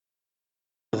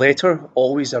The letter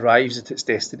always arrives at its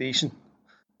destination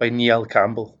by Neil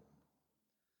Campbell.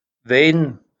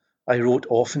 Then I wrote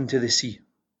often to the sea,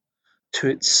 to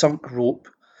its sunk rope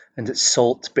and its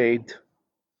salt bed,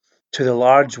 to the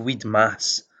large weed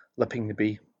mass lipping the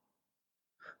bay.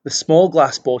 The small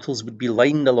glass bottles would be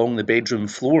lined along the bedroom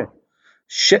floor,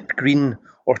 ship green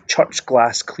or church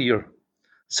glass clear,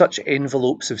 such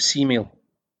envelopes of sea mail.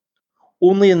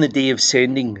 Only in the day of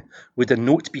sending would a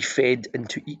note be fed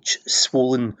into each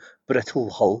swollen,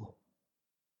 brittle hull.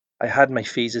 I had my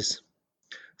phases.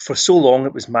 For so long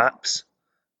it was maps,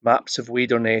 maps of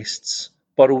wader nests,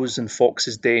 burrows and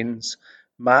foxes' dens,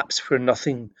 maps where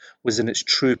nothing was in its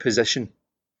true position,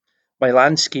 my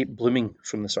landscape blooming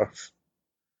from the surf.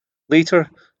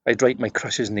 Later, I'd write my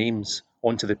crush's names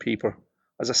onto the paper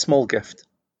as a small gift.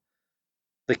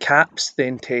 The caps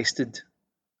then tested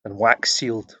and wax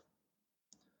sealed.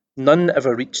 None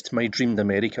ever reached my dreamed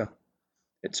America,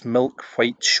 its milk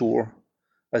white shore,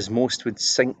 as most would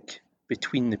sink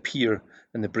between the pier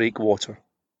and the breakwater,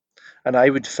 and I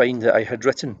would find that I had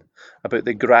written about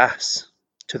the grass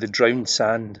to the drowned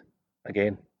sand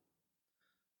again,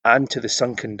 and to the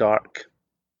sunken dark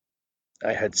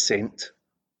I had sent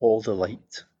all the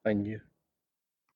light I knew.